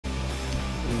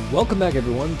Welcome back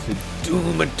everyone to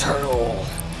Doom Eternal.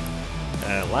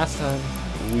 Last time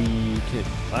we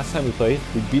played,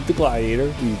 we beat the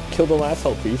gladiator, we killed the last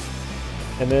health piece,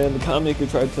 and then the Con Maker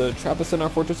tried to trap us in our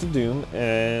Fortress of Doom,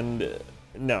 and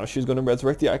now she's going to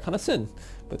resurrect the Icon of Sin.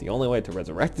 But the only way to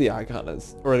resurrect the Icon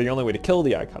or the only way to kill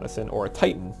the Icon of Sin, or a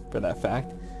Titan for that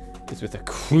fact, is with a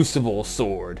Crucible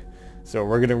sword. So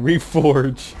we're gonna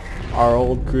reforge our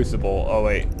old Crucible. Oh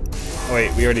wait,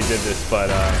 we already did this, but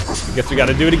I guess we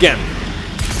gotta do it again.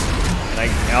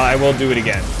 And I will do it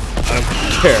again. I don't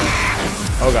care.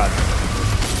 Oh god.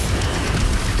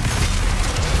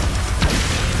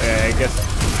 Okay, I guess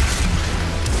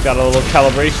it's got a little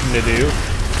calibration to do.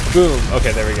 Boom.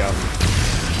 Okay, there we go.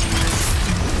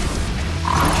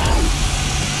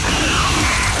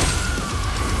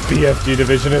 BFG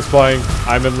Division is playing.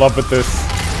 I'm in love with this.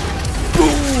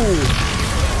 Boom!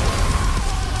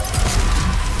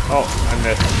 Oh, I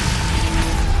missed.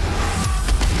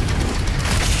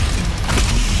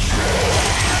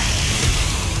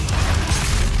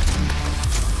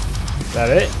 Is that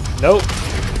it? Nope.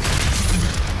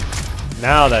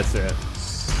 Now that's it.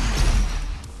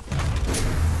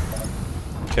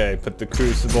 Okay, put the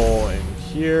Crucible in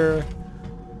here.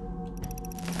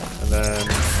 And then,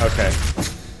 okay.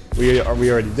 We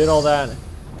already did all that.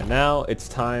 And now it's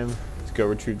time to go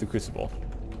retrieve the Crucible.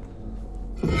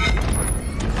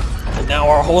 And now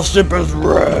our whole ship is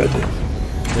red.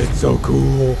 It's so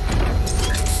cool.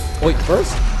 Wait,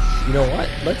 first, you know what?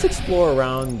 Let's explore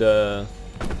around.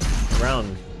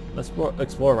 Let's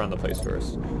explore around the place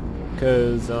first.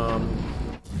 Cause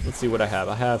let's see what I have.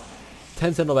 I have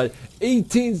 10 Sentinel,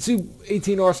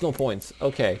 18 arsenal points.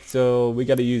 Okay, so we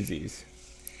got to use these.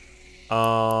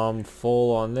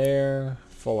 Full on there.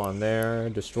 Full on there.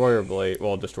 Destroyer blade.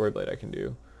 Well, destroyer blade I can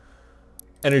do.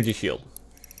 Energy shield.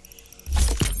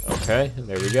 Okay,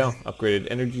 there we go. Upgraded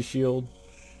energy shield.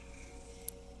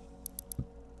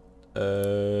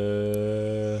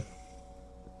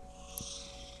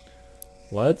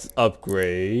 Let's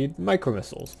upgrade micro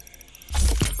missiles.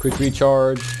 Quick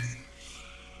recharge.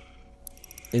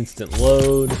 Instant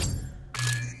load.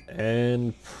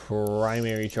 And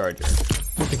primary charger.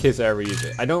 Just in case I ever use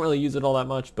it. I don't really use it all that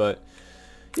much, but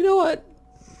you know what?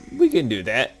 We can do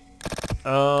that.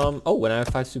 Oh, when I have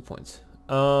 5 soup points.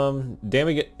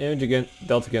 Damage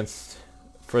dealt against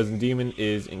Frozen Demon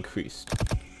is increased.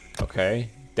 Okay.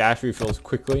 Dash refills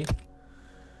quickly.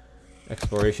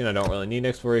 Exploration, I don't really need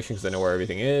exploration because I know where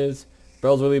everything is.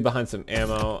 Barrels will leave behind some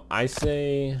ammo. I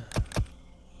say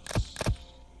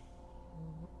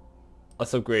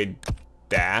let's upgrade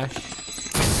dash.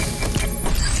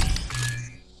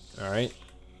 Alright.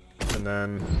 And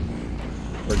then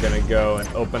we're gonna go and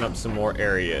open up some more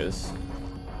areas.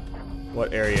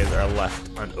 What areas are left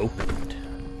unopened?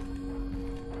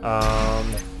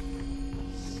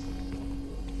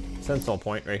 Sentinel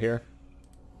point right here.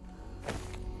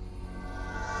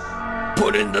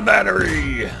 Put in the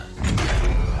battery!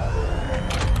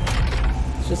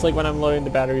 It's just like when I'm loading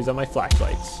the batteries on my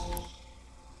flashlights.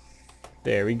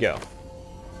 There we go.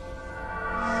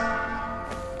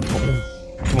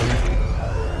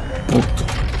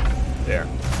 There.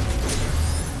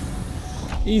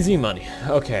 Easy money.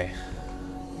 Okay.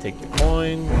 Take your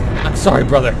coin. I'm sorry,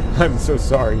 brother. I'm so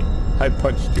sorry. I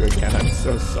punched you again. I'm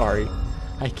so sorry.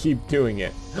 I keep doing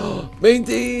it. Main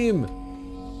team!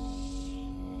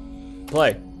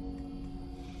 Play.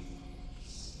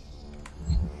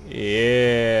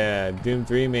 Yeah. Doom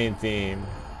 3 main theme.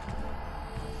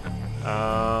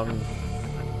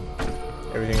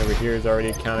 Everything over here is already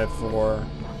accounted for.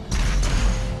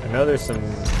 I know there's some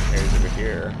areas over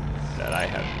here that I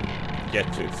have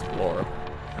yet to explore.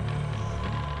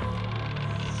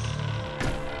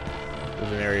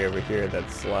 There's an area over here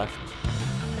that's left.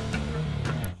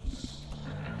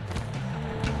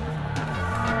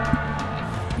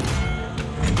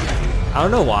 I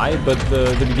don't know why, but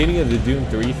the beginning of the Doom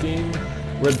 3 theme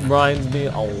reminds me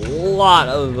a lot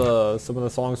of some of the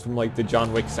songs from like the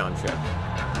John Wick soundtrack.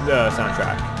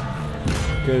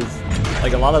 Because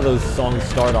like a lot of those songs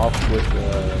start off with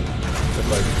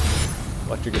like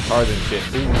electric guitars and shit.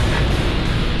 Ooh.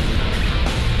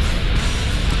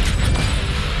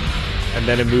 And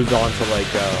then it moves on to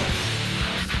like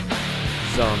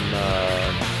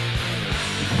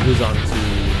moves on to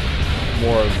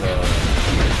more of a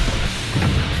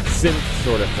synth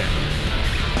sort of thing.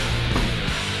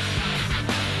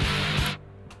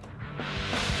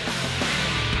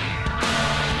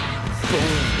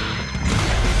 Boom.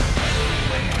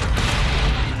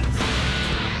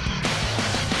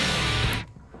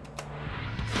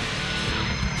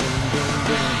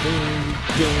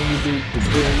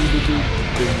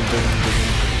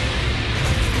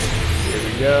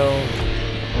 go.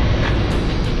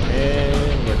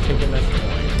 And we're taking this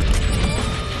coin.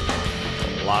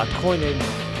 A lot of coinage.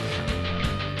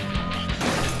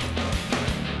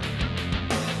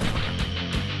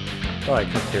 Oh, I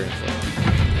keep hearing something.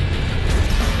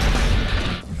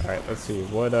 Alright, let's see.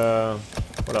 What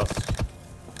else?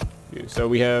 So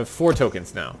we have 4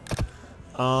 tokens now.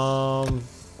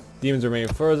 Demons remain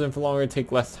frozen for longer,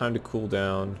 take less time to cool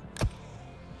down.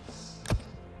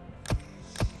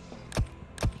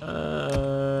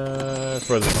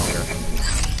 Frozen longer.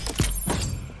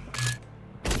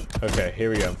 Okay, here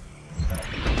we go.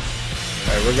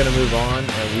 Alright, we're gonna move on,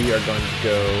 and we are going to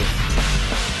go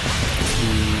to...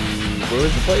 Where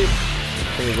was the place? I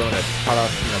think we're going to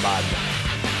POWAAAAAAAAA.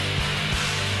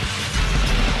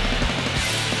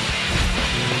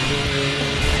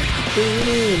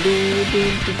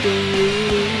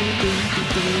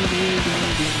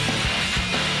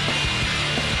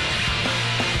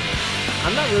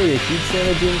 I'm not really a huge fan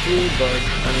of Doom 3, but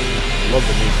I mean, I love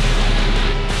the music.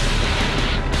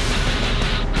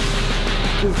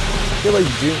 I feel like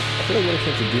when it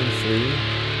comes to Doom 3,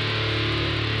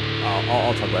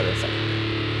 I'll talk about it in a second.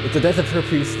 With the death of her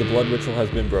priest, the blood ritual has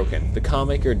been broken. The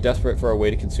Calm-Maker, desperate for a way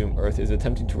to consume Earth, is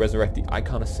attempting to resurrect the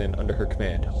Icon of Sin under her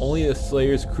command. Only the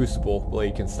Slayer's Crucible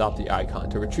blade can stop the Icon.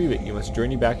 To retrieve it, you must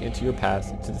journey back into your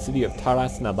past, to the city of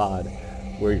Taras Nabad,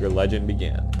 where your legend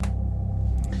began.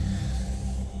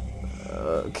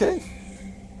 Okay.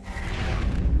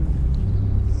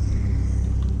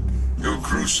 Your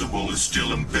Crucible is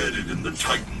still embedded in the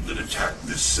Titan that attacked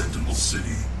this Sentinel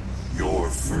City. Your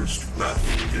first battle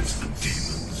against the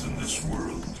demons in this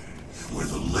world, where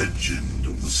the legend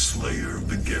of the Slayer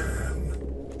began.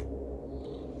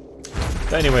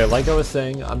 So anyway, like I was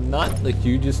saying, I'm not the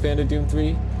hugest fan of Doom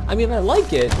 3. I mean, I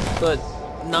like it, but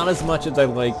not as much as I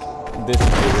like this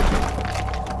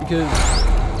original. Because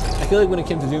I feel like when it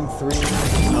came to Doom 3,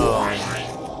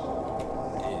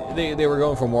 they were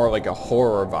going for more like a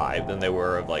horror vibe than they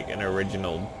were of like an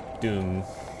original Doom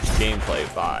gameplay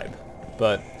vibe.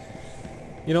 But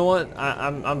you know what?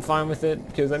 I'm fine with it,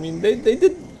 because I mean they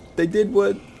did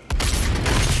what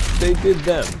they did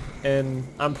them, and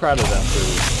I'm proud of them for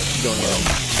going in a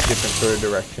different sort of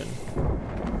direction.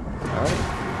 All right.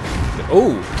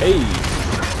 Oh, hey,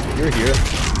 you're here.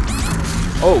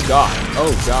 Oh god.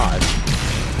 Oh god.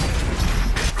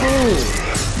 Boom,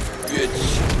 bitch.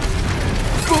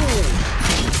 Boom.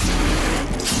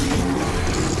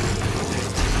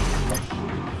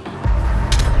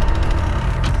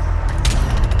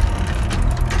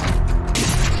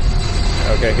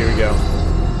 Okay, here we go.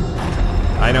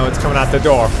 I know it's coming out the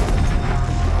door.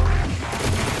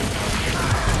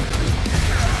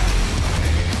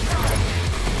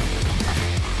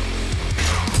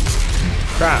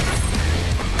 Crap.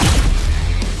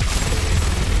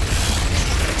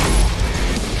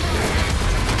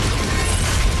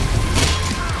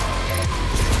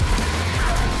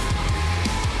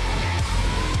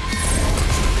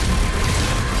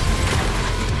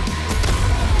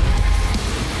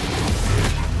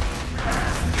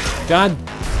 God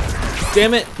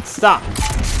damn it, stop.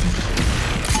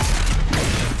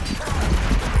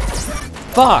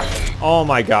 Fuck. Oh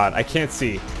my god, I can't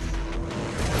see.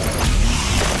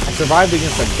 I survived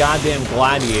against a goddamn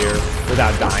gladiator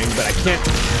without dying, but I can't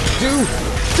do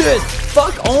this.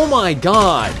 Fuck, oh my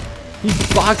god. He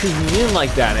boxes me in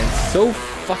like that, and it's so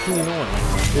fucking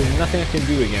annoying. There's nothing I can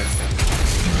do against him.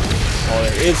 Well,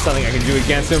 there is something I can do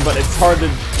against him, but it's hard to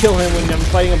kill him when I'm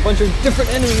fighting a bunch of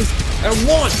different enemies at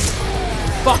once.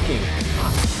 Fucking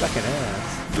sucking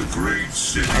ass. The great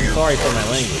city. I'm sorry for my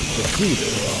language, but Jesus.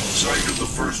 Site of the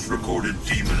first recorded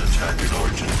demon attack in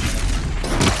Argentina.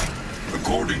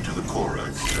 According to the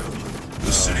Korak tale,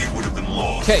 the city would have been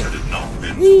lost had it not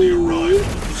been for the arrival of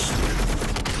the Slayer.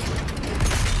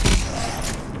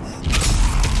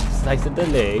 Slice of the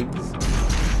legs.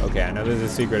 Okay, I know there's a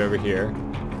secret over here.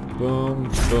 Boom,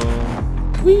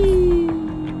 boom. Whee!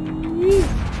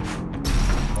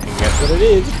 And guess what it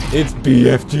is? It's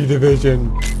BFG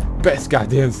Division. Best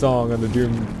goddamn song on the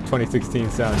Doom 2016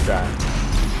 soundtrack.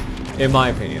 In my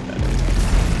opinion, that is.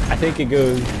 I think it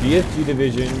goes BFG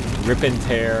Division, Rip and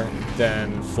Tear,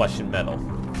 then Flesh and Metal.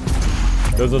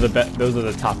 Those are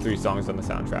the top 3 songs on the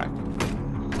soundtrack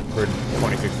for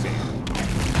 2016.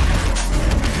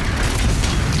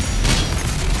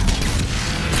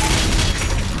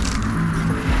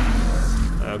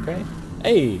 Okay.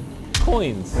 Hey,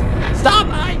 coins. Stop!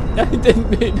 I didn't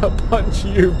mean to punch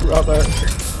you, brother.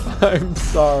 I'm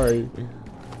sorry.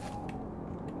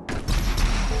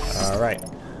 All right.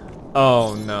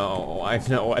 Oh no!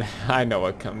 I know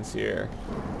what comes here.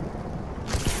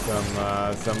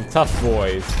 Some tough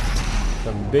boys.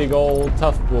 Some big old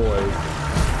tough boys.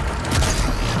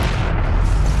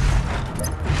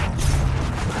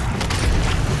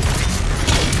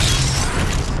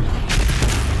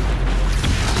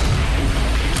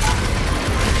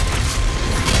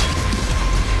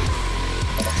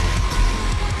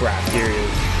 Crap, here he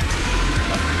is.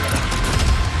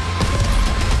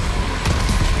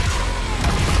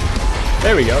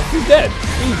 There we go. He's dead.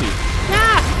 Easy.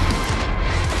 Ah!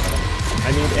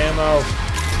 I need ammo.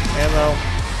 Ammo.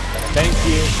 Thank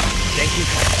you. Thank you,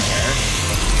 customer.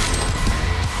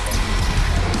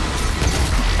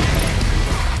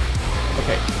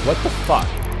 Okay, what the fuck?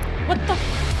 What the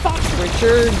fuck,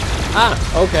 Richard? Ah,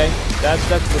 okay. That's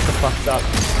what the fuck's up.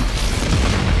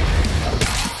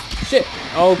 Shit.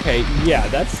 Okay, yeah,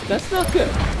 that's not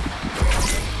good.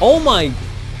 Oh my,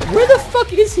 where the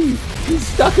fuck is he? He's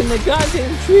stuck in the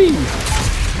goddamn trees.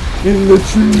 In the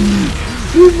trees.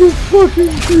 In the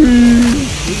fucking trees.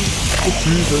 The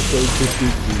trees are so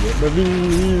twisted.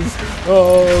 Enemies.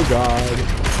 Oh god.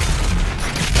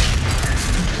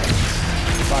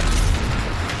 Fuck.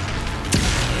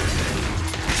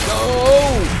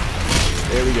 Oh!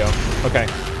 There we go. Okay.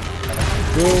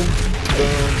 Boom.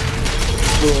 Boom.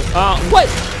 Boom. What?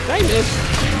 Did I miss?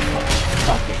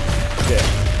 Fucking shit.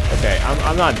 Okay,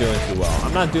 I'm not doing too well.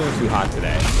 I'm not doing too hot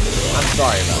today. I'm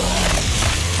sorry about that.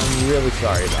 I'm really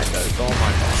sorry about that. It's all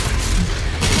my fault.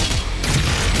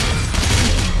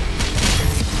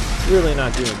 Really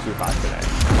not doing too hot today.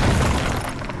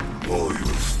 All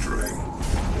your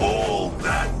strength, all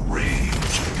that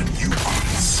rage, and you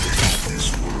could save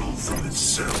this world from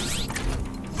itself.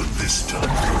 But this time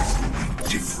Earth will be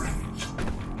different.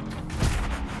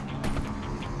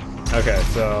 Okay,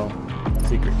 so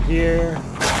secret here.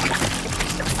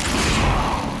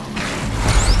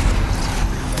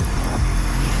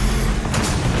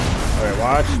 Alright,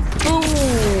 watch. Boom!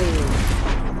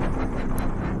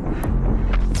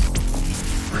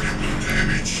 Critical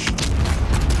damage.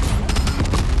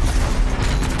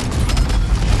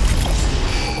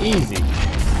 Easy.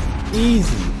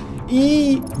 Easy.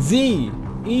 Easy.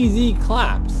 Easy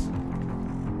claps.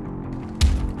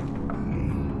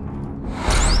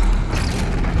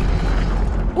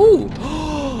 Ooh!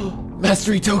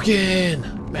 Mastery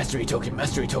token! Mastery token,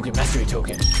 mastery token, mastery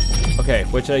token. Okay,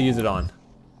 what should I use it on?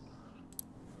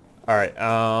 Alright,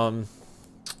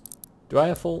 do I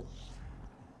have full?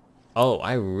 Oh,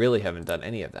 I really haven't done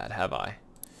any of that, have I?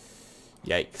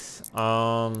 Yikes.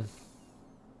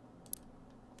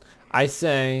 I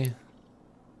say...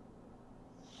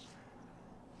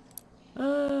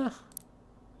 you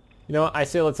know what? I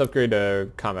say let's upgrade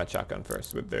a combat shotgun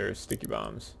first with their sticky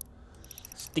bombs.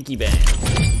 Sticky bang.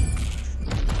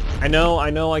 I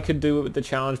know I could do it with the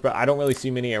challenge, but I don't really see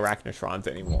many arachnotrons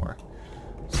anymore.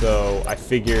 So I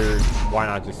figured, why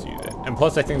not just use it? And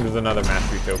plus I think there's another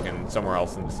mastery token somewhere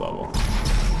else in this level.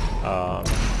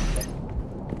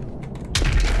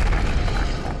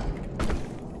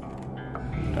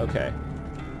 Okay.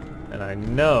 And I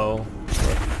know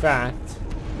for a fact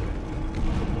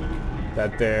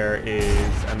that there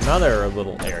is another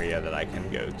little area that I can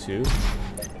go to.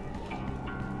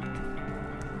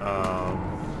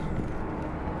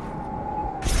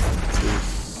 There's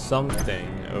something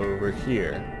over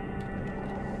here.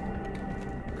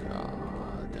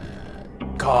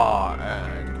 God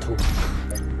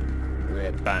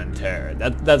rip and tear.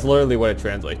 That's literally what it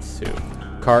translates to.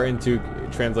 Car into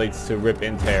translates to rip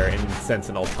and tear in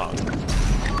Sentinel tongue.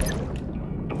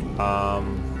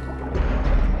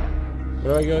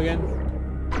 Where do I go again?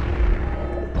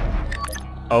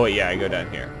 Oh wait, yeah, I go down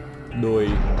here. Doi.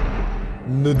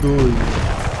 Nadoi.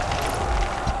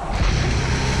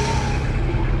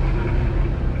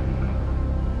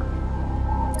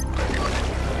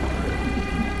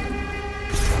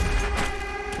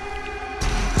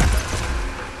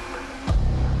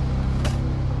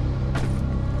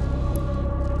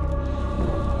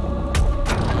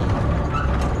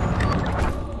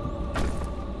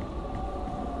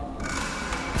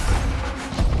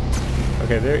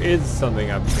 Okay, there is something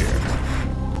up here.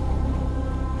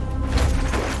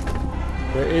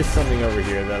 There is something over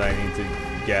here that I need to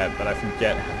get, but I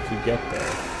forget how to get there.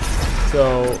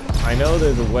 So, I know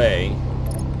there's a way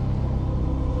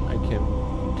I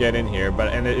can get in here,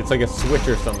 but it's like a switch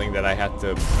or something that I have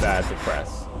to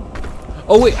press.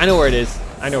 Oh wait, I know where it is.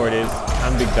 I know where it is.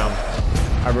 I'm big dumb.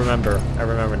 I remember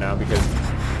now because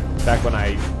back when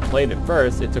I played it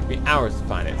first, it took me hours to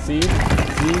find it. See?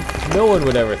 No one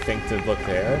would ever think to look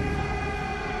there.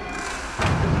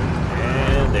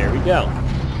 And there we go.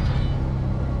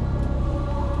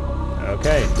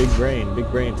 Okay, big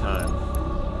brain time.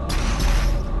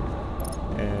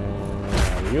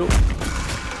 And you.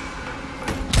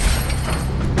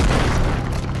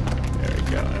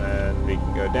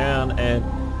 around and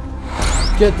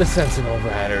get the Sentinel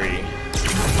battery.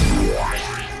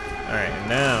 Alright, and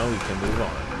now we can move on.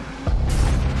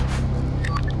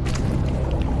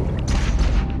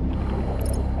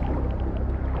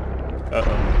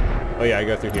 Uh-oh. Oh yeah, I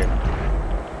go through here.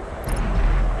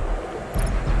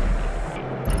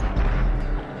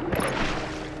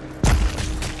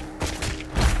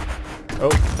 Oh.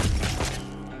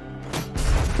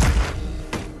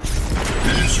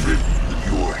 It is written that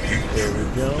your hatred There we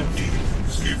go. of the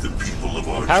demons gave the people of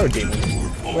our Power kingdom demon. more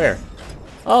hope. Where?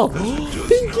 Oh, As it does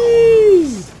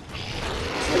Pinky!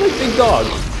 I like big dogs.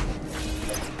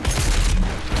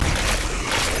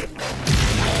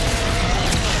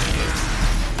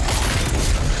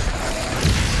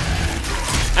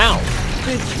 Ow!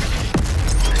 Bitch!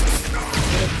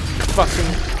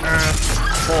 Fucking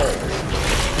asshole.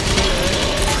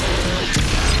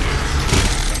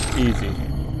 Easy.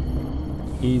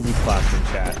 Easy clapping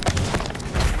chat.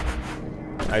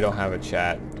 I don't have a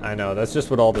chat. I know, that's just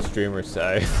what all the streamers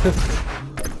say.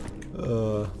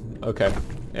 Okay.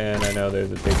 And I know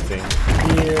there's a big thing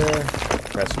here.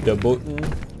 Press the button.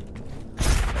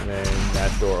 And then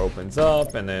that door opens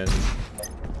up, and then...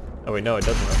 Oh wait, no, it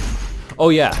doesn't open. Oh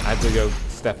yeah, I have to go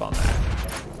step on that.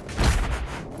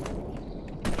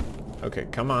 Okay,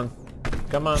 come on.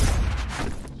 Come on.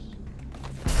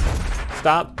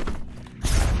 Stop.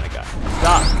 Oh my god.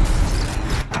 Stop.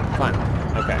 Fine.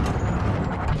 Okay.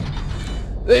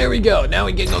 There we go. Now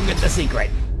we can go get the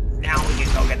secret. Now we can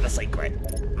go get the secret.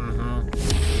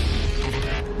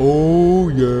 Oh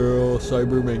yeah,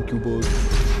 Cyberman Cubos.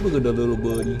 Look at that little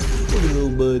buddy. Look at the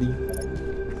little buddy.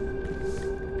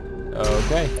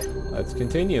 Okay, let's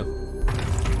continue.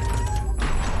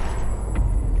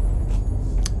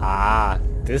 Ah,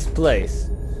 this place.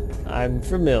 I'm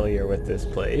familiar with this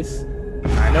place.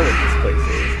 I know what this place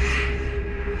is.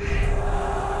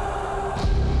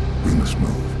 We must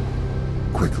move.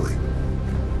 Quickly.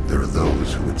 There are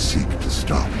those who would seek to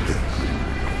stop this.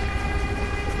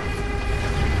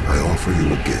 I offer you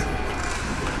a gift.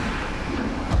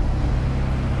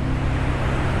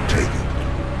 Take it.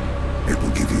 It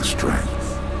will give you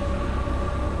strength.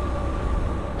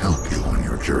 Help you on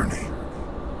your journey.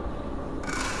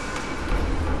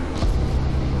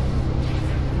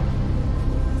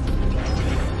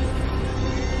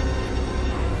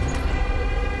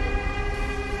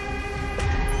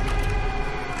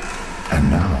 And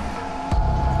now,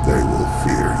 they will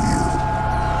fear you.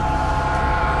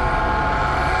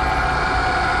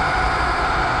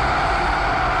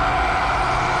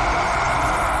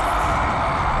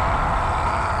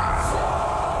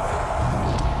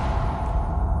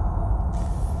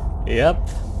 Yep.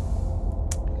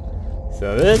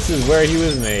 So this is where he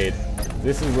was made.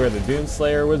 This is where the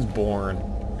Doomslayer was born.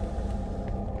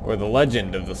 Or the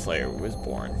legend of the Slayer was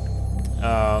born.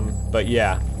 But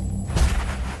yeah.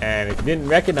 And if you didn't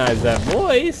recognize that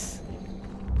voice,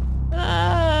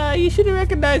 you should have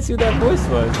recognized who that voice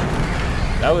was.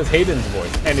 That was Hayden's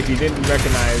voice. And if you didn't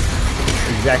recognize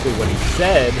exactly what he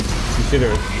said, you should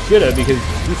have, because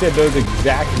he said those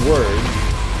exact words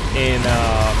in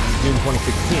June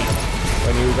 2016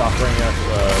 when he was offering us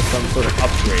some sort of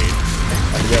upgrade.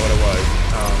 I forget what it was.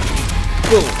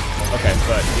 Boom. Okay,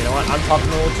 but you know what? I'm talking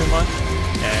a little too much,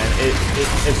 and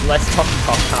it's less talk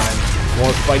time,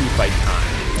 more fight time.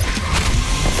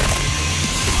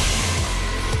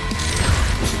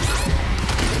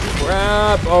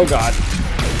 Crap! Oh god.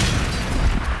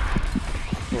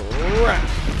 Crap.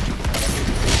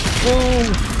 Boom.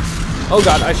 Oh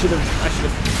god, I should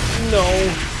have. No.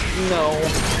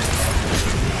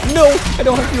 No, I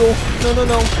don't have fuel.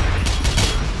 No.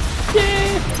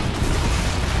 Yeah.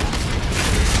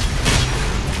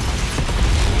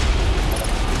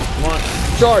 Come on,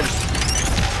 charge.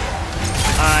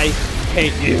 I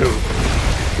hate you.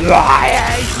 I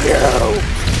hate you.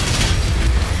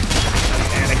 I'm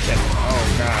Anakin. Oh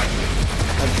god.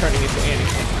 I'm turning into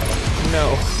Anakin. No.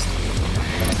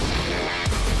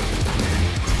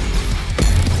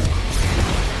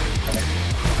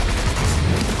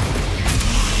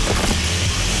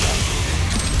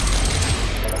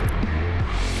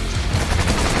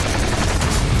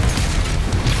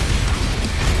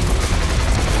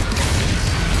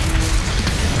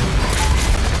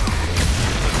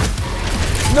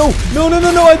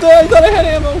 No, I thought I had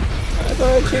ammo. I thought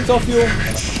I had chainsaw fuel.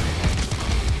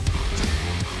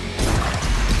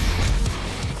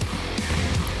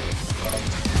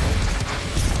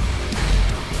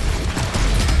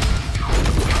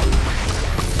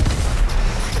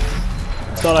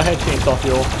 Thought I had chainsaw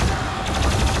fuel.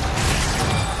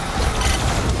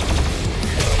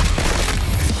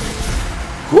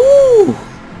 Whoo!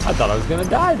 I thought I was gonna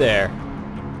die there.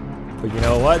 But you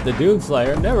know what? The Doom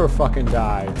Slayer never fucking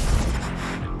died.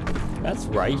 That's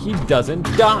right, he doesn't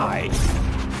die.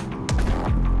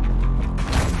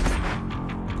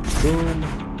 Boom,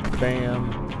 bam,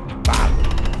 bop.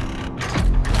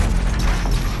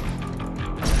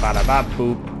 Bada bop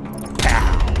boop,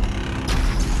 pow.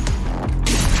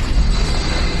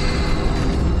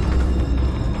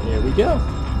 There we go.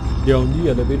 Down the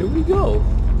elevator we go.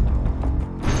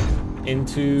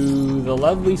 Into the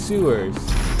lovely sewers.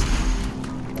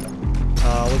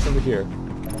 What's over here?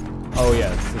 Oh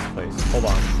yeah, it's this place. Hold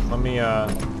on. Let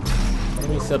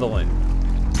me settle in.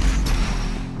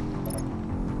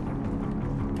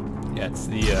 Yeah, it's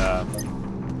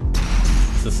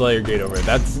the Slayer gate over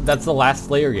there. That's the last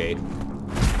Slayer gate.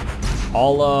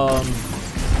 I'll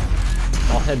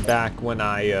head back when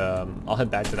I'll head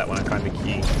back to that when I find the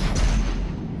key.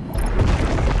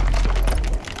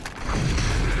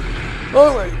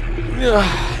 All right.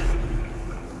 Yeah.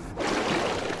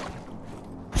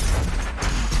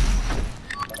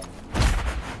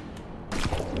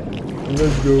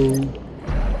 Let's go.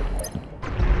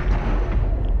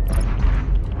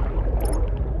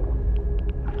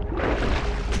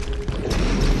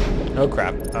 Oh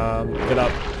crap. Get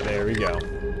up. There we go.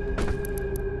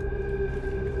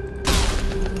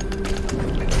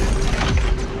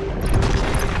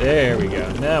 There we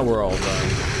go. Now we're all done.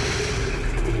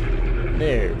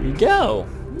 There we go.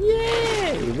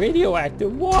 Yay!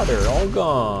 Radioactive water all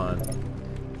gone.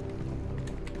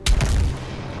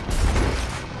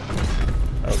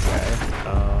 Okay.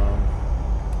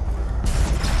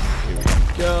 Here we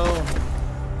go.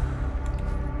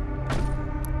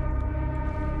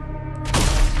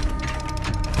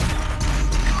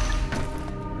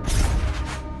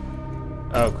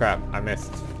 Oh crap, I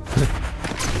missed.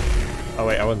 Oh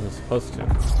wait, I wasn't supposed to. Is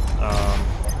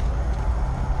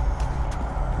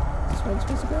this where I'm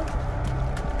supposed to go?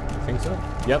 I think so.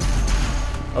 Yep.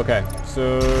 Okay,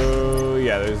 so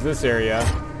yeah, there's this area.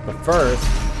 But first,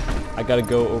 I gotta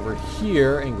go over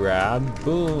here and grab,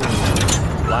 boom,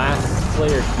 last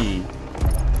Slayer key.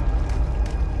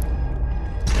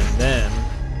 And then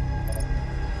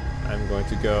I'm going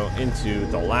to go into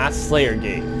the last Slayer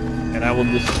gate, and I will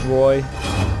destroy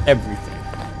everything.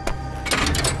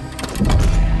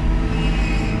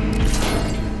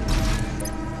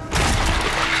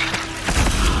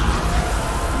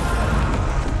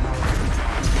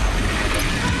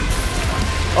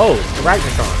 Oh, the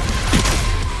Ragnarok.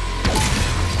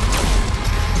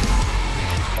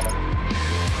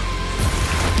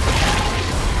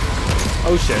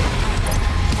 Oh shit.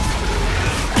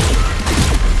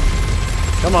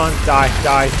 Come on, die,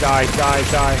 die, die, die,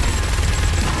 die.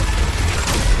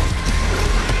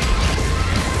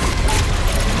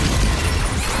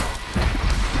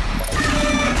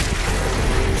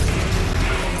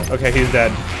 Okay, he's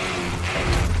dead.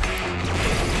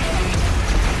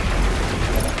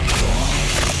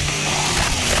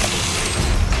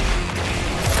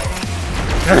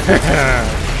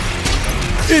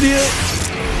 Idiot!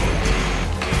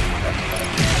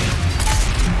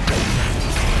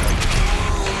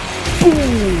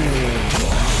 Boom!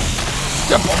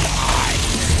 Step on my eyes!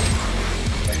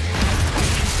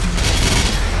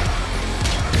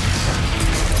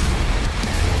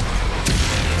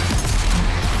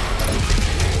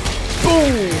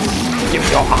 Boom! Give me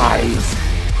your eyes!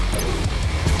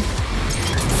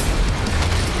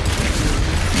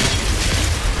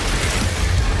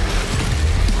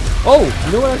 Oh,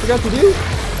 you know what I forgot to do?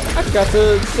 I forgot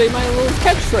to say my little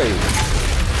catchphrase.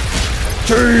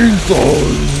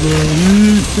 Chainsaws!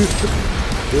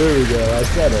 There we go, I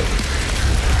said it.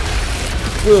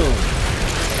 Boom.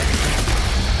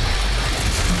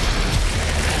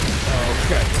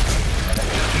 Okay.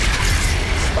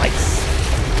 Spice.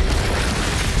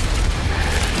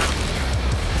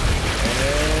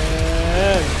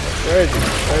 And where is he?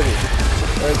 Where is he?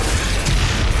 Where is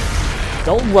he?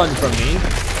 Don't run from me.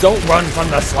 Don't run from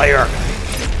the Slayer!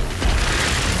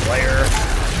 Slayer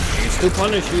needs to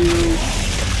punish you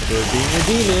for being a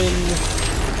demon,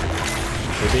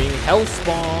 for being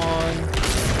hellspawn,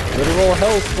 literal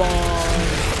hellspawn.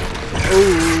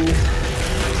 Ooh.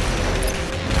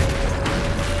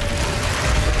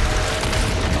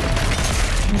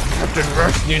 Captain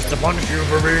Rush needs to punish you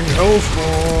for being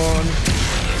hellspawn.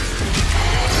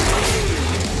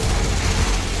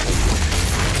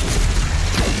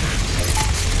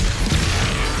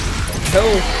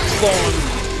 Hellspawn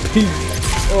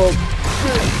piece of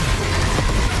shit.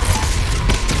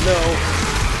 No.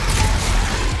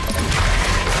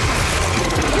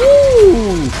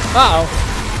 Woo! Uh-oh.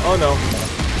 Oh no.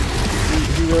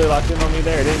 He really locked in on me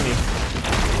there, didn't he?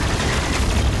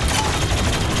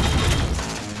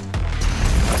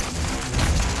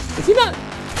 Is he not?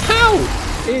 How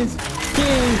is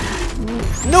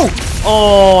he? No!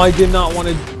 Oh, I did not want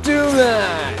to do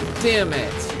that. Damn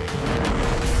it.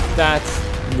 That's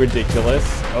ridiculous.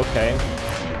 Okay.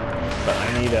 But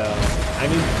I need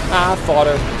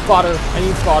fodder. Fodder. I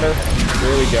need fodder.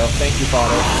 There we go. Thank you,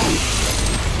 fodder.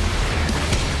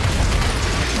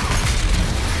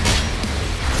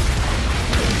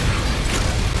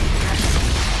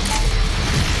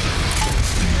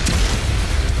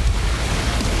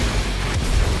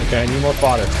 Okay, I need more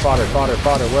fodder. Fodder, fodder,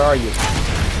 fodder. Where are you?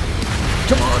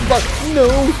 Come on, Buck. No,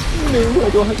 no, I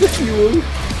don't have the fuel.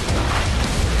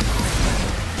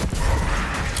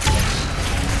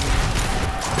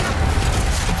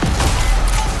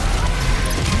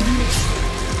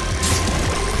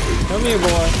 Come here,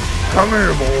 boy. Come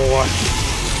here, boy.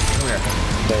 Come here,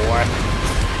 boy.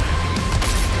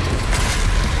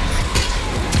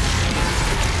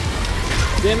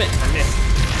 Damn it, I missed.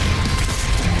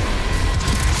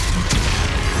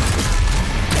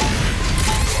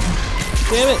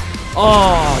 Damn it!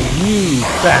 Oh, you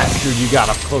bastard! You got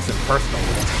up close and personal.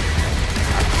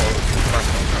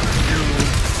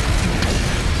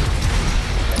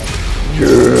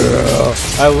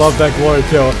 Yeah! I love that glory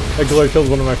kill. That glory kill is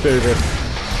one of my favorites.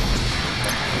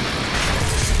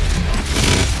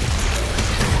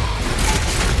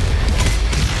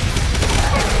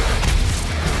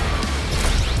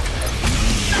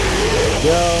 There we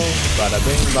go. Bada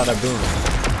bing, bada boom.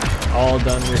 All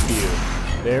done with you.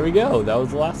 There we go. That was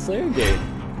the last Slayer game.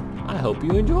 I hope you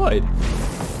enjoyed.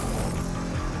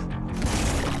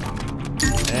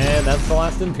 And that's the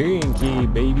last Empyrean key,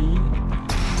 baby.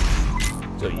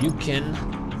 So you can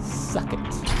suck it.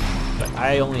 But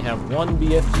I only have one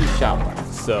BFG shot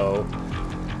left, so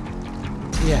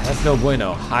yeah, that's no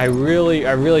bueno. I really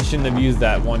shouldn't have used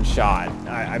that one shot.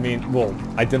 I mean, well,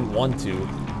 I didn't want to.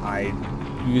 I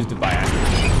used it by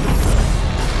accident.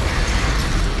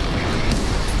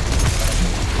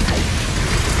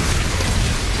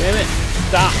 Damn it!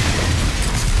 Stop!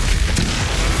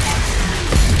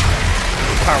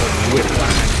 Power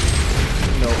whiplash.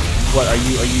 No, what are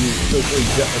you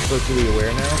socially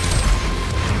aware now?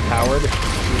 Empowered?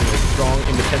 Being a strong,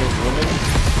 independent woman?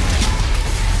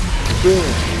 Boom!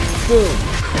 Boom!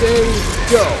 There we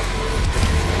go!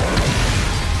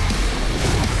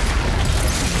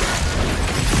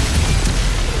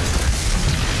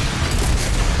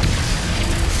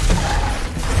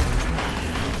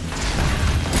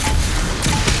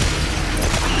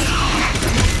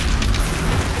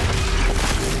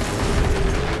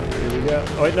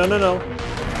 Oh, wait, no, no, no.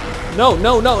 No,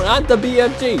 no, no, not the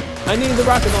BFG. I need the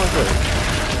rocket launcher.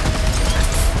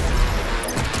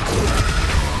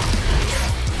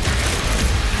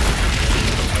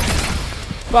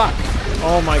 Fuck.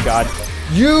 Oh my god.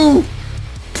 You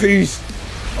piece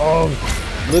of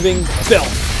living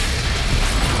filth.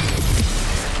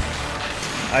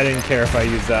 I didn't care if I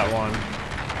used that one.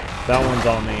 That one's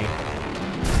on me.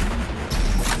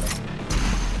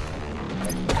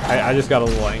 I just got a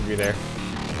little angry there.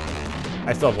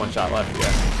 I still have one shot left,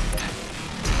 yeah.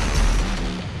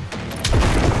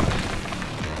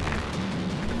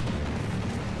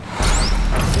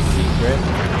 Secret.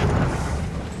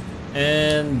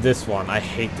 And this one. I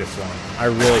hate this one. I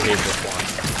really hate this one.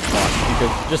 Watch.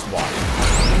 Because just watch.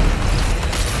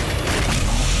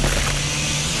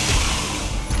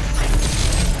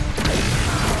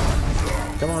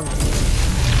 Come on.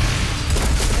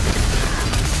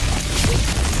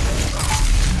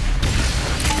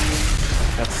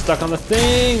 Got stuck on the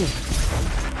thing!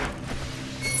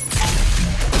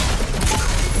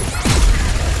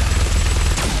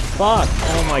 Fuck!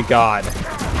 Oh my god.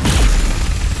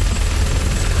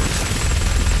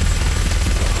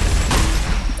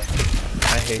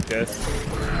 I hate this.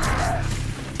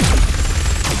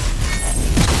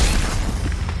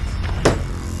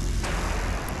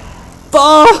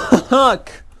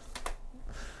 Fuck!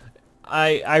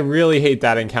 I really hate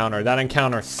that encounter. That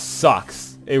encounter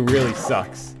sucks. It really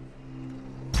sucks.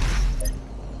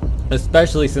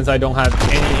 Especially since I don't have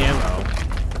any ammo.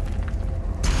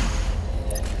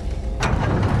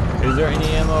 Is there any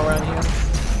ammo around here?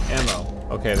 Ammo.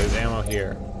 Okay, there's ammo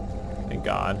here. Thank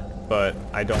God. But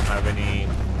I don't have any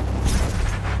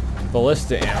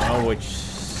ballista ammo, which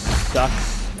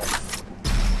sucks.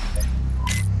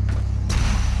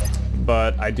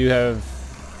 But I do have...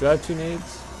 Do I have 2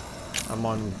 nades? I'm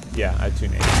on... Yeah, I have 2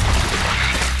 nades.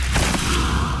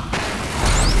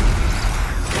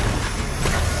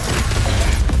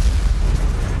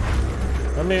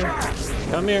 Come here.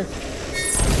 Come here.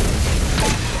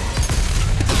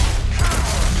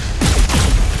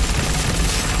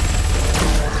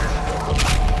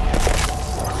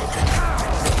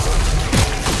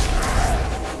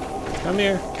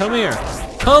 here. Come here.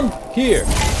 Come here.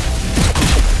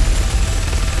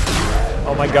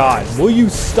 Oh my god. Will you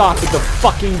stop with the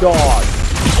fucking dog?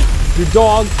 Your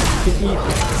dog can eat.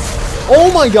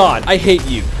 Oh my god. I hate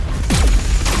you.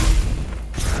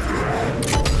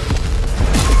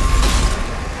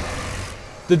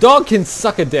 The dog can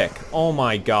suck a dick. Oh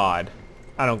my god.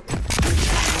 I don't... Can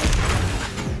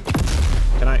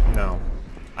I? No.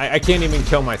 I can't even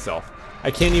kill myself. I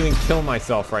can't even kill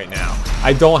myself right now.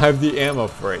 I don't have the ammo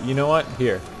for it. You know what?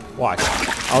 Here. Watch.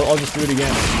 I'll just do it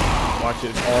again. Watch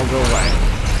it all go away.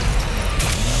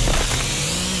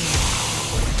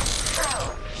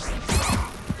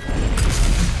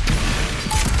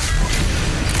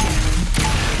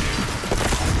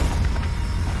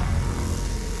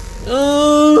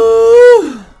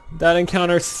 That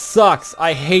encounter sucks.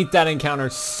 I hate that encounter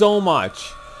so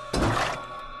much.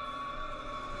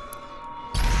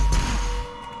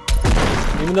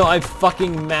 Even though I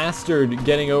fucking mastered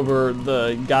getting over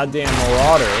the goddamn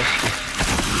Marauder,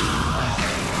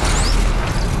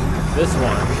 this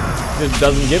one just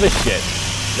doesn't give a shit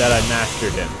that I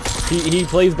mastered him. He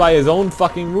plays by his own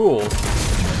fucking rules.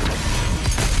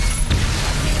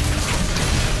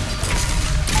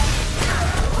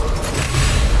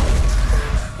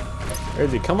 Where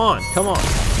is he? Come on, come on.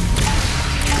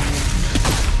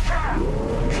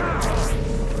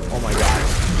 Oh my god.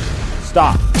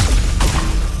 Stop.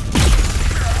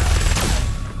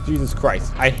 Jesus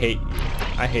Christ. I hate you.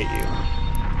 I hate you.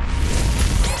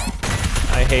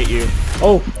 I hate you.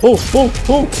 Oh, oh, oh,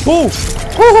 oh, oh,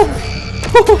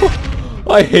 oh.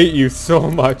 I hate you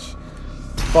so much.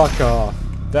 Fuck off.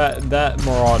 That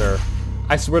Marauder.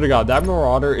 I swear to God, that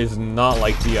Marauder is not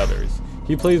like the others.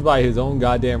 He plays by his own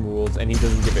goddamn rules, and he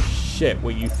doesn't give a shit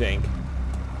what you think.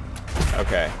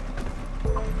 Okay.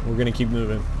 We're gonna keep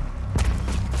moving.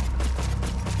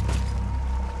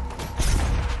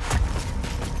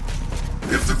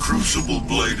 If the Crucible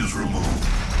Blade is removed,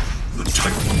 the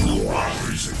Titan will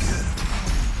rise again.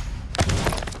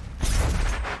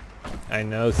 I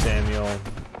know, Samuel.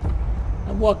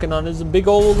 I'm walking on his big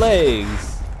old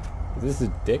legs. Is this his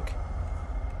dick?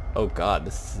 Oh God,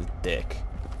 this is his dick.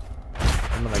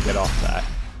 I'm gonna get off that.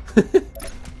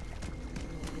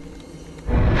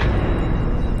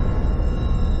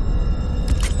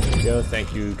 There you go,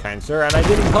 thank you, kind sir. And I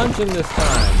didn't punch him this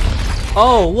time.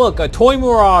 Oh, look, a toy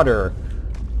Marauder.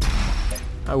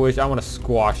 I want to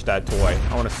squash that toy.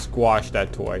 I want to squash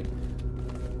that toy.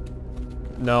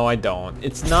 No, I don't.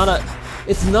 It's not a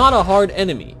hard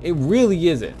enemy. It really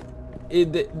isn't.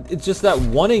 It's just that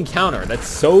one encounter that's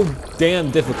so damn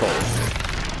difficult.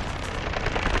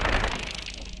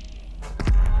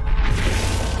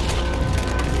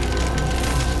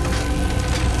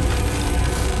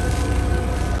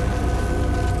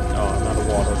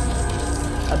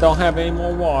 I don't have any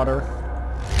more water.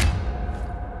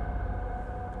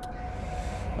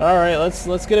 All right,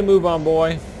 let's get a move on,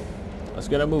 boy. Let's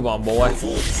get a move on, boy. The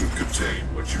vault should contain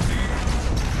what you need.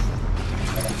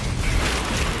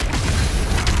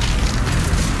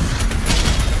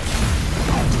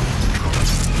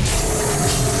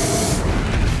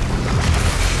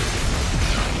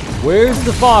 Where's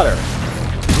the fodder?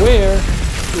 Where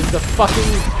is the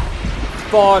fucking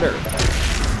fodder?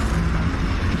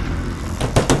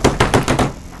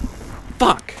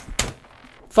 Fuck.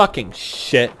 Fucking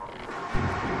shit.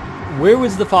 Where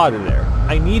was the fodder there?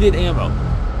 I needed ammo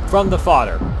from the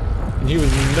fodder. And he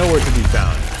was nowhere to be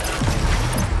found.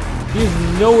 He is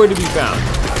nowhere to be found.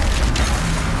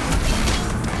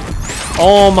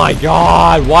 Oh my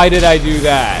god, why did I do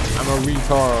that? I'm a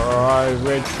retard. I'm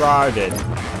retarded.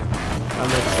 I'm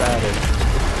excited.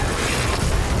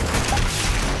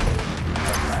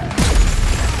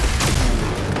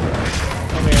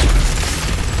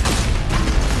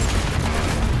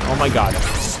 Oh my god.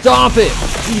 Stop it!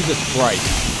 Jesus Christ.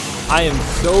 I am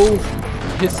so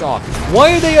pissed off.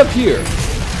 Why are they up here?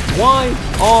 Why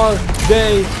are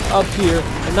they up here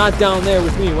and not down there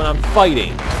with me when I'm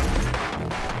fighting?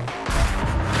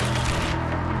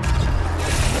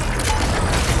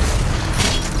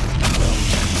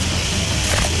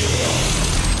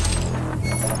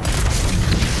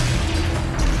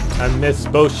 I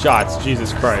missed both shots.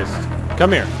 Jesus Christ.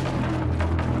 Come here.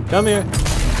 Come here.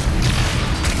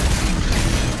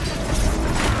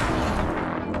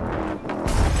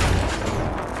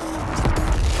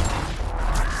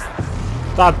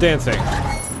 Stop dancing.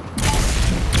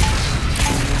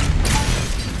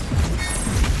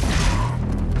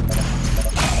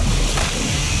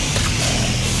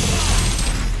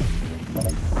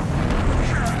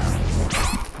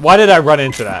 Why did I run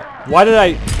into that? Why did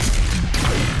I...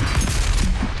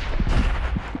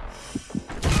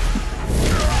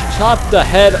 Chop the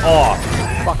head off.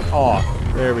 Fuck off.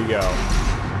 There we go.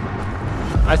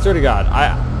 I swear to God,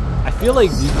 I feel like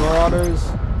these Marauders,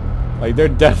 like they're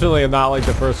definitely not like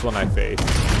the first one I faced.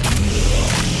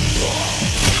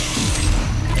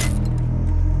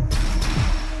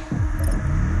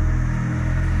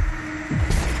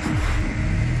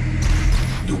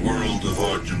 The world of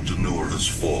Argentinur has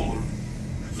fallen.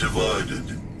 Divided,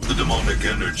 the demonic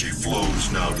energy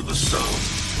flows now to the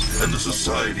south, and the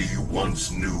society you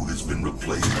once knew has been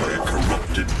replaced by a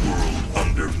corrupted world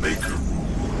under Maker rule.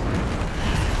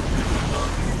 You do not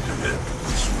need to head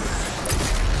this way.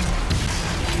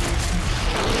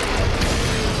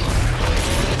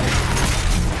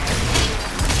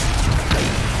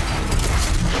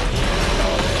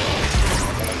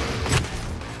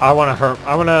 I wanna hurt.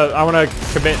 I wanna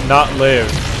commit not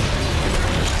live.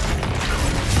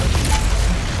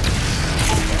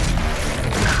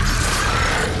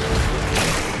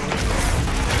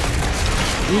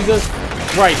 Jesus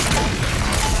Christ.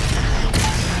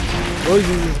 Will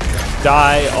you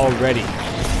die already?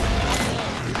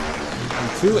 I'm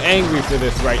too angry for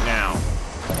this right now.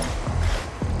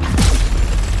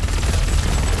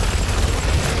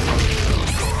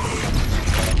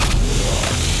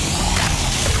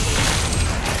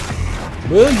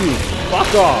 Will you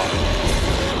fuck off?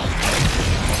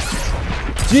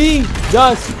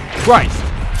 Jesus Christ.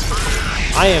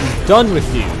 I am done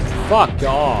with you. Fuck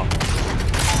off.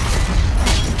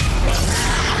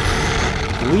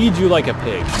 Bleed you like a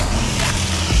pig.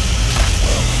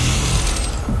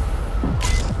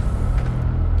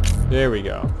 There we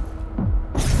go.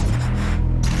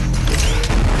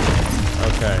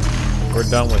 Okay. We're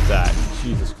done with that.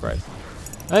 Jesus Christ.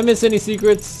 Did I miss any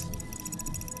secrets?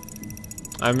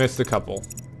 I missed a couple.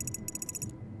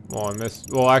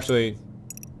 Well, actually,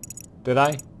 did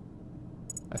I?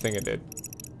 I think I did.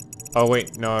 Oh,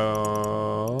 wait,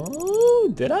 no.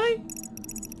 Did I?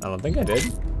 I don't think I did.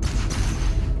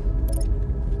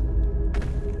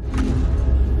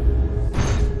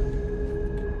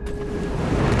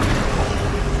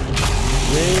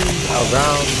 Ring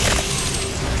around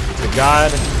the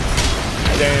God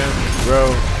damn row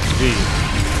G.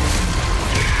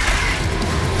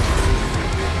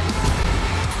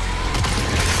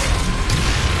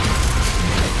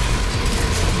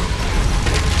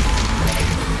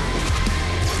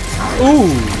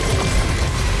 Ooh.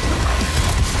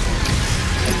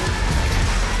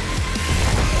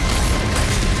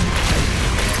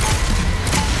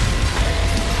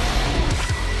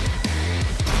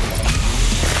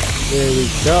 There we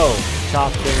go.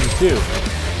 Chop thing too.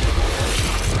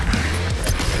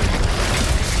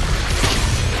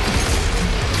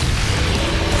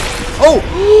 Oh!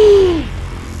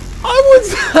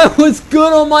 I was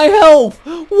good on my health.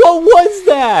 What was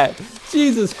that?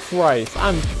 Jesus Christ.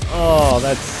 Oh,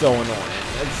 that's so annoying.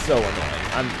 That's so annoying.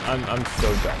 I'm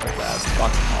so done with that.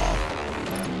 Fuck off.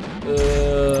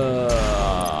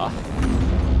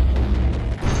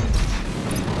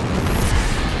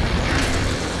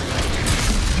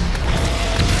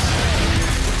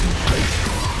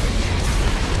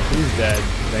 He's dead,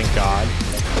 thank God.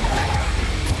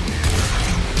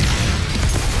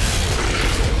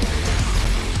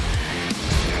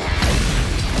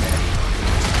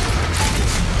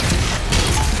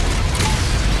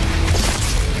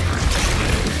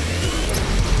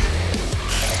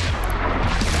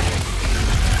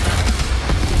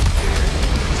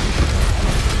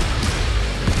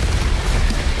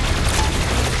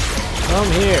 Come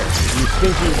here, you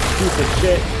stinky piece of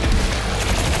shit.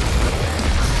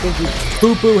 Stinky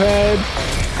poo-poo head.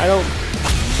 I don't...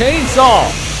 Chainsaw!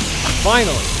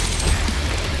 Finally.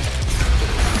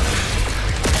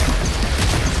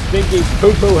 Stinky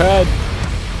poo-poo head.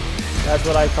 That's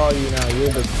what I call you now. You're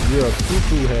a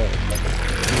poo-poo head.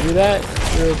 You hear that?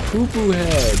 You're a poo-poo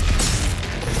head.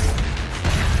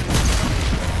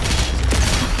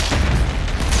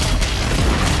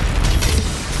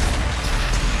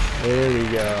 There we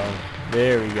go.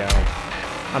 There we go.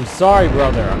 I'm sorry,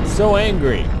 brother. I'm so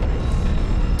angry.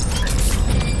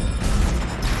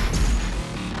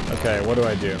 Okay, what do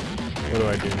I do? What do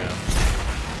I do now?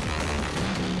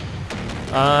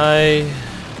 I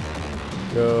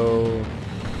go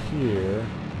here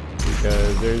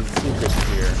because there's secrets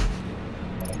here.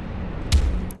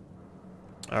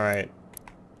 Alright.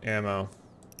 Ammo.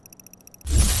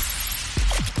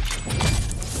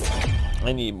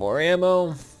 I need more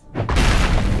ammo.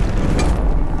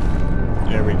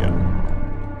 There we go.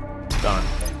 Done.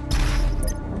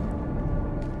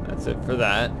 That's it for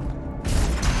that.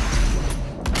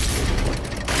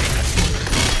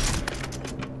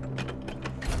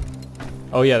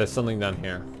 Oh yeah, there's something down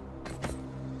here.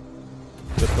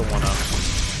 Just the one up.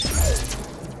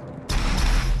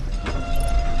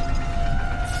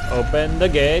 Open the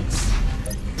gates.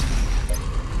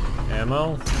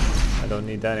 Ammo. I don't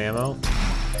need that ammo.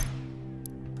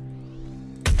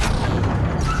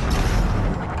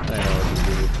 I know what to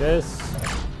do with this.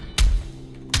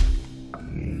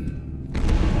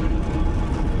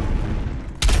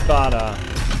 Bada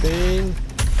bing.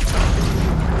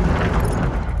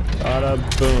 Bada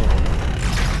boom.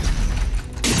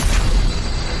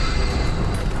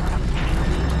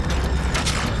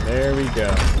 There we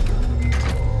go.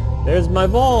 There's my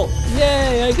vault.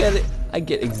 Yay, I get it. I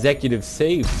get executive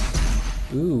safes.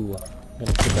 Ooh, I'm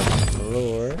gonna pick up the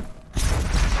floor.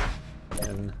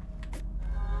 And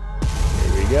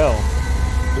here we go.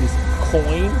 Please,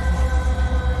 coin.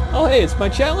 Oh hey, it's my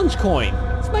challenge coin.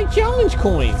 It's my challenge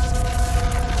coin.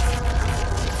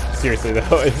 Seriously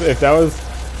though, if that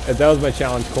was my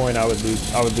challenge coin, I would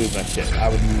lose my shit. I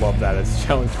would love that as a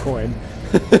challenge coin.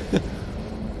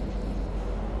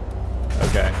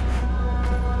 Okay.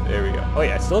 There we go. Oh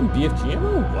yeah, I still have BFG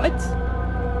ammo? What?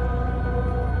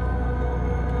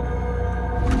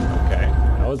 Okay,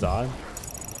 that was odd.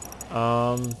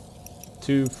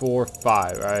 2, 4,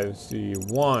 5. I see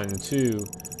 1, 2,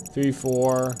 3,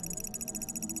 4.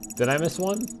 Did I miss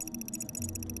one?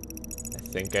 I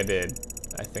think I did.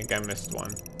 I think I missed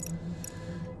one.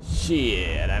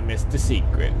 Shit, I missed the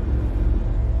secret.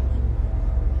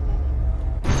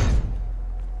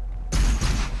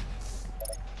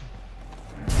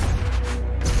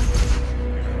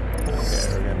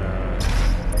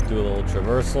 Do a little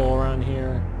traversal around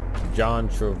here. John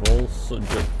Travolta.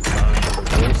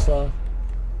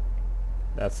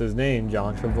 That's his name,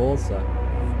 John Travolta.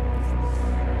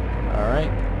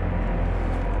 Alright.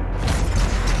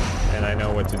 And I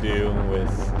know what to do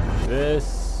with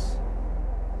this.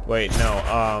 Wait, no,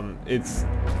 it's...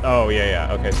 Oh,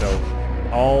 yeah, okay, so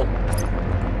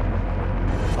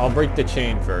I'll break the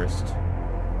chain first.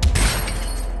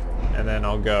 And then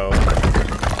I'll go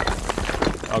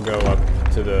up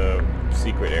to the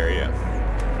secret area.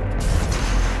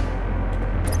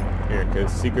 Here, because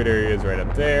secret area is right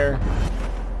up there.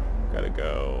 Gotta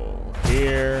go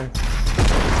here.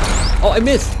 Oh, I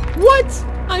missed! What?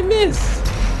 I missed!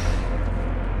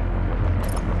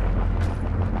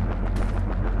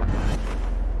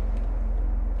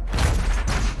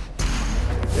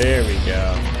 There we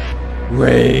go.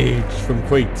 Rage from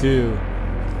Quake 2.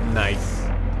 Nice.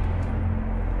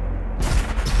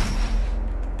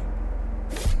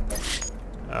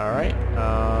 Alright,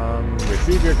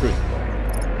 retrieve your crucible.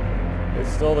 It's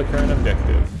still the current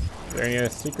objective. Is there any other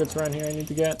secrets around here I need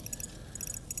to get?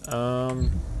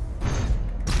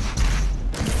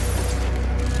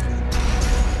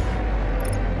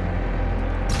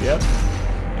 Yep.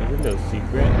 There's a no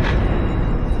secret.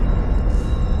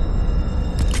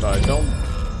 Don't...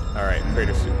 Alright,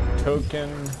 Crater Soup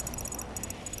token.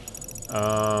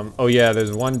 Oh yeah,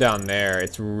 there's one down there.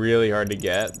 It's really hard to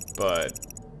get, but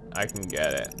I can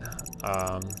get it.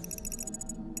 Hold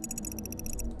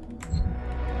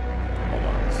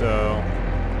on, so...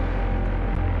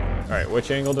 Alright, which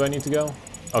angle do I need to go?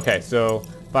 Okay, so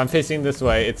if I'm facing this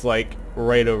way, it's like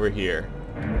right over here.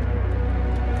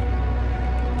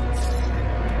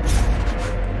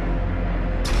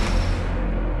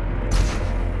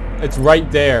 It's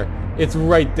right there. It's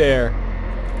right there.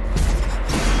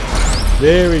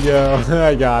 There we go.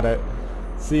 I got it.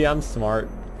 See, I'm smart.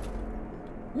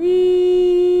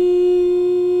 Whee!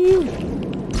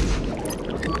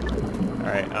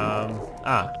 Alright,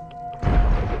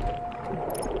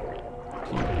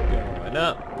 keep going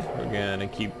up. We're gonna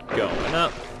keep going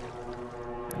up.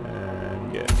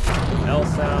 And get L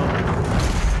sound.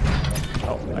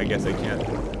 Oh, I guess I can't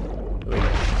really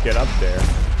get up there.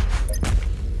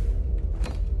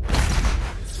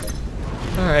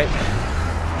 Alright.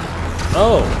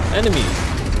 Oh, enemies.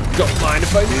 Don't mind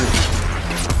if I do.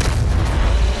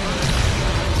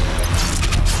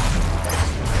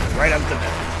 Right up the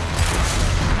middle.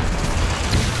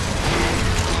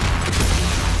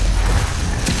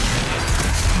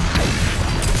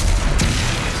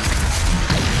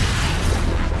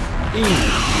 Easy.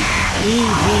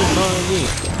 Easy money.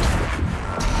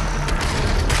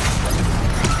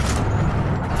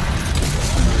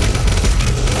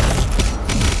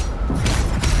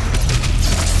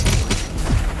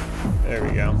 There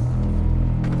we go.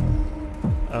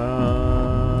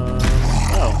 Oh.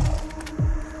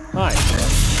 Hi.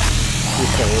 Your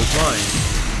soul is mine.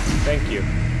 Thank you.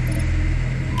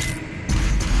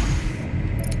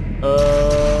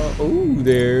 Oh,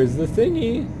 there's the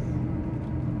thingy.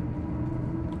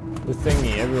 The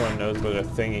thingy. Everyone knows what a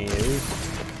thingy is.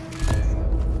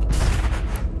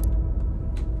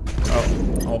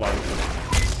 Hold on.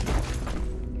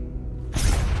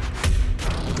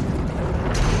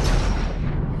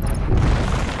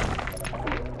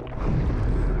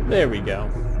 There we go.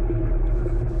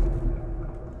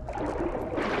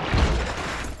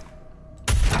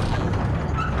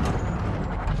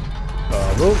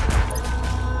 Boop.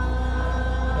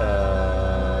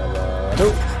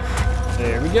 Boop.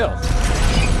 There we go.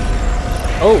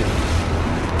 Oh!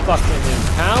 Fucking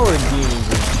empowered demons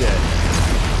and shit.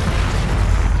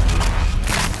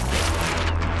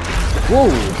 Whoa!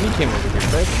 He came over here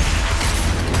quick.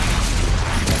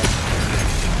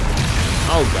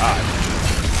 Oh god.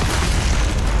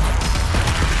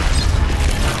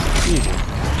 Easy.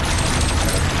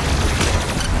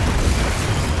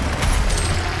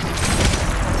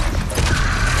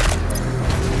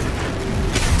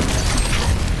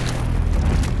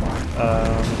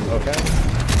 Okay.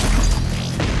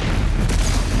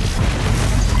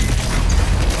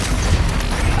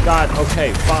 God,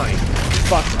 okay, fine.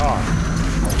 Fuck off.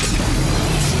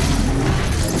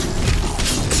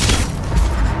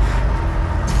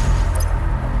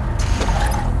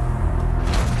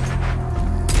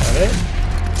 Got it?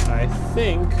 I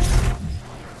think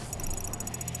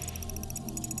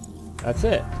that's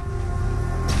it.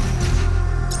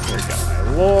 We got my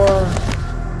lore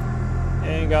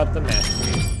and got the mastery.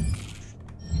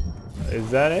 Is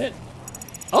that it?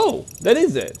 Oh, that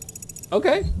is it.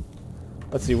 Okay.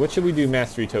 Let's see, what should we do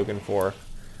mastery token for?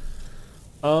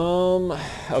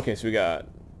 Okay, so we got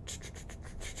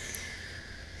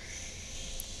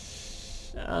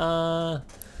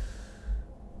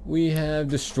we have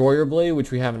destroyer blade,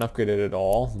 which we haven't upgraded at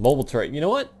all. Mobile turret. You know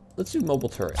what? Let's do mobile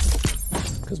turret.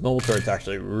 Because mobile turret's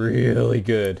actually really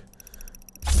good.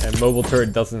 And mobile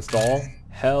turret does install?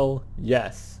 Hell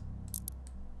yes.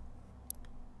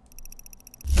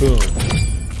 Boom.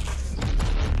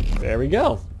 There we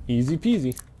go. Easy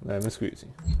peasy. Lemon squeezy.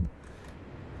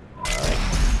 Alright.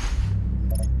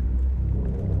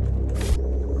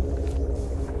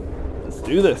 Let's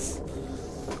do this.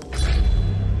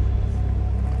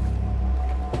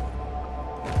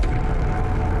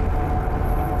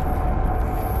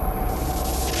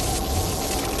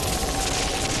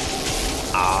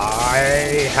 I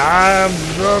have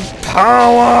the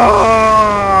power!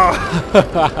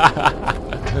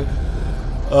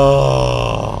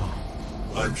 Oh.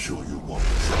 I'm sure you want to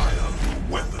try out your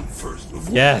weapon first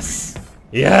before. Yes.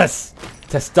 Yes.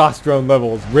 Testosterone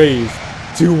levels raised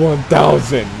to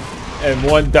 1,000 and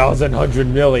 1,100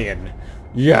 million.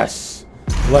 Yes.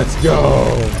 Let's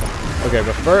go. Okay,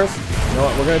 but first, you know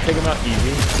what? We're gonna take them out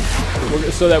easy,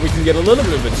 so that we can get a little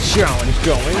bit of a challenge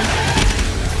going.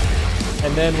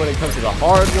 And then when it comes to the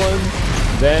hard ones,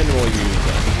 then we'll use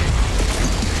them.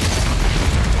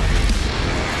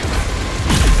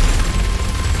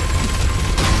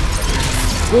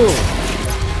 Boom.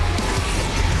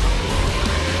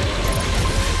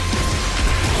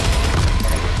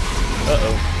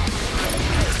 Uh-oh.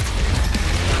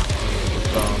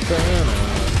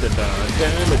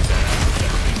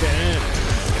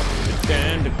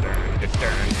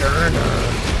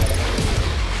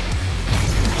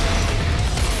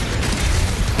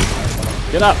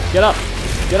 Get up, get up,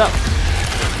 get up.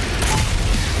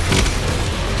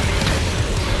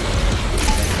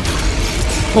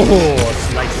 Oh,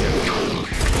 slice him.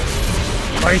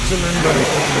 Slice him and dice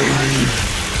him, baby.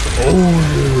 Oh,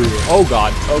 yeah. Oh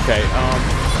god, okay,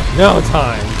 now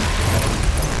time.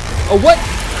 Oh, what?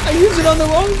 I used it on the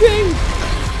wrong thing.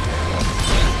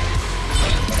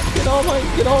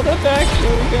 Get all that back.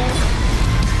 There we go.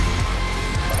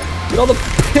 Get all the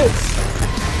pits.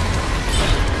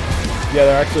 Yeah,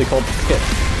 they're actually called pits.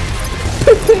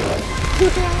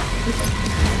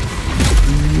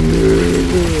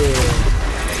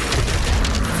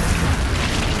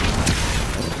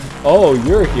 Oh,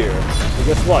 you're here. Well,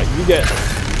 guess what? You get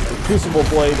the Crucible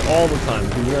Blade all the time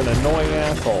because you're an annoying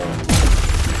asshole.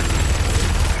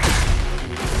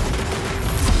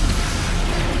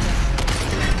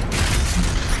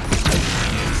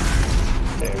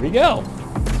 There we go.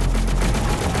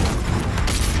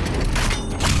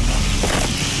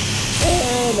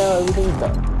 And now everything's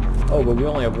done. Oh, but we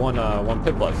only have one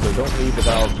pip left, so don't leave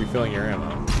without refilling your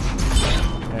ammo.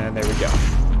 And there we go.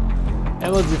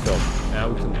 Ammo's refilled. Now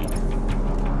we can leave.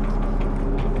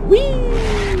 Whee!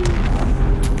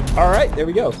 Alright, there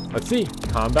we go. Let's see.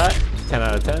 Combat, 10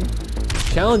 out of 10.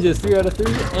 Challenges, 3 out of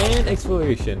 3. And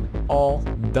exploration, all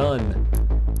done.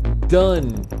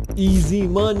 Done. Easy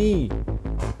money.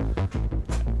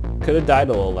 Could have died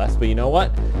a little less, but you know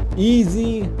what?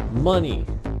 Easy money.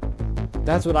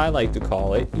 That's what I like to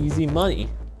call it. Easy money.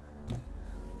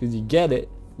 Because you get it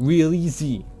real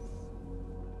easy.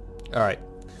 Alright.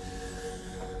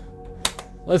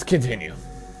 Let's continue.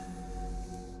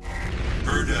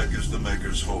 Erdak is the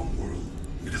Maker's homeworld.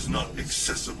 It is not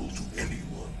accessible to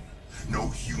anyone. No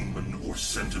human or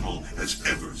sentinel has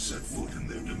ever set foot in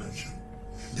their dimension.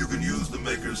 You can use the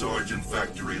Maker's origin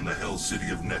factory in the Hell City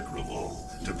of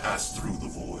Necravol to pass through the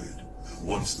void.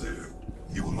 Once there,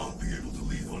 you will not be able to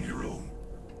leave on your own.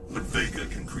 But Vega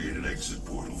can create an exit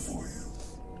portal for you.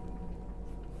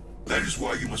 That is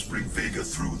why you must bring Vega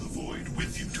through the void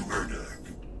with you to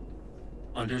Erdak.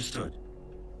 Understood.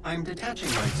 I'm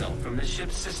detaching myself from the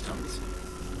ship's systems.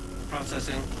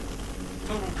 Processing.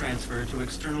 Total transfer to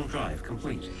external drive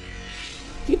complete.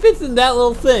 He fits in that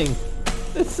little thing.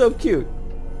 That's so cute.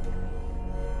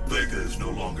 Vega is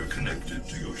no longer connected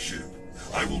to your ship.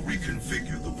 I will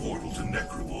reconfigure the portal to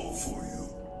Necravol for you.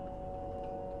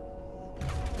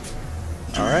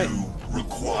 Do All right. you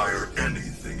require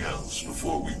anything else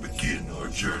before we begin our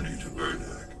journey to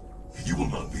Erdak? You will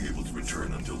not be able to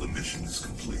return until the mission is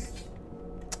complete.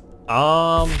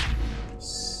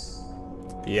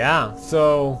 Yeah,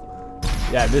 so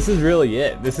yeah, this is really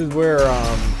it. This is where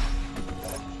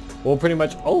we'll pretty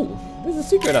much, oh, there's a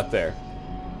secret up there.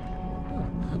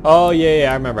 Oh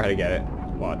yeah, I remember how to get it.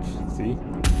 Watch, see?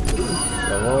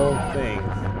 The little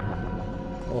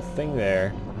thing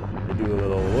there. We do a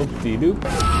little whoop-de-doop.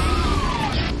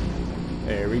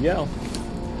 There we go.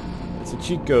 It's a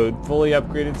cheat code, fully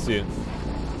upgraded suit.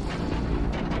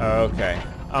 Okay.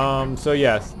 So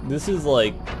yes, this is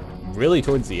like really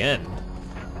towards the end.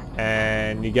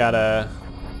 And you gotta...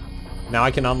 Now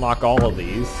I can unlock all of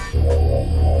these.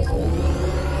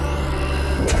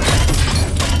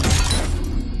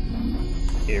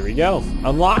 Here we go.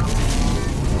 Unlocked.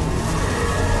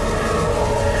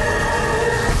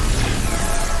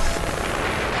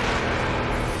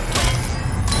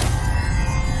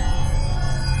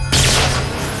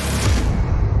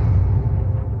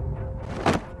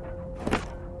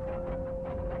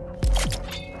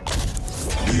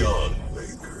 Beyond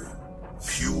Maker.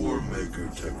 Pure Maker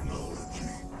technology.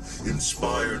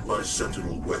 Inspired by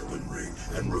Sentinel weaponry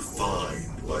and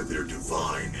refined by their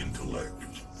divine intellect.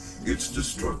 Its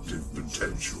destructive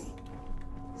potential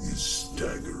is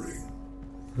staggering.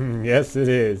 Yes, it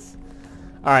is.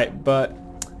 Alright, but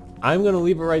I'm going to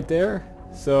leave it right there.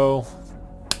 So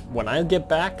when I get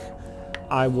back,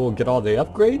 I will get all the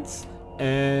upgrades.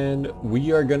 And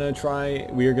we are going to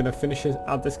finish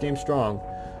out this game strong.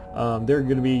 There are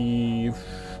going to be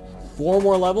 4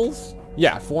 more levels.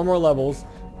 Yeah, 4 more levels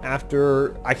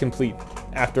after I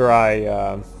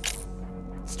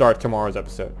start tomorrow's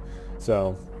episode.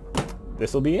 So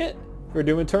this will be it for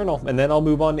Doom Eternal, and then I'll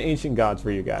move on to Ancient Gods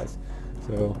for you guys.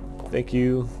 So thank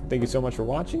you so much for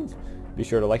watching. Be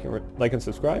sure to like and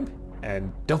subscribe,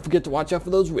 and don't forget to watch out for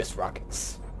those wrist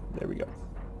rockets. There we go.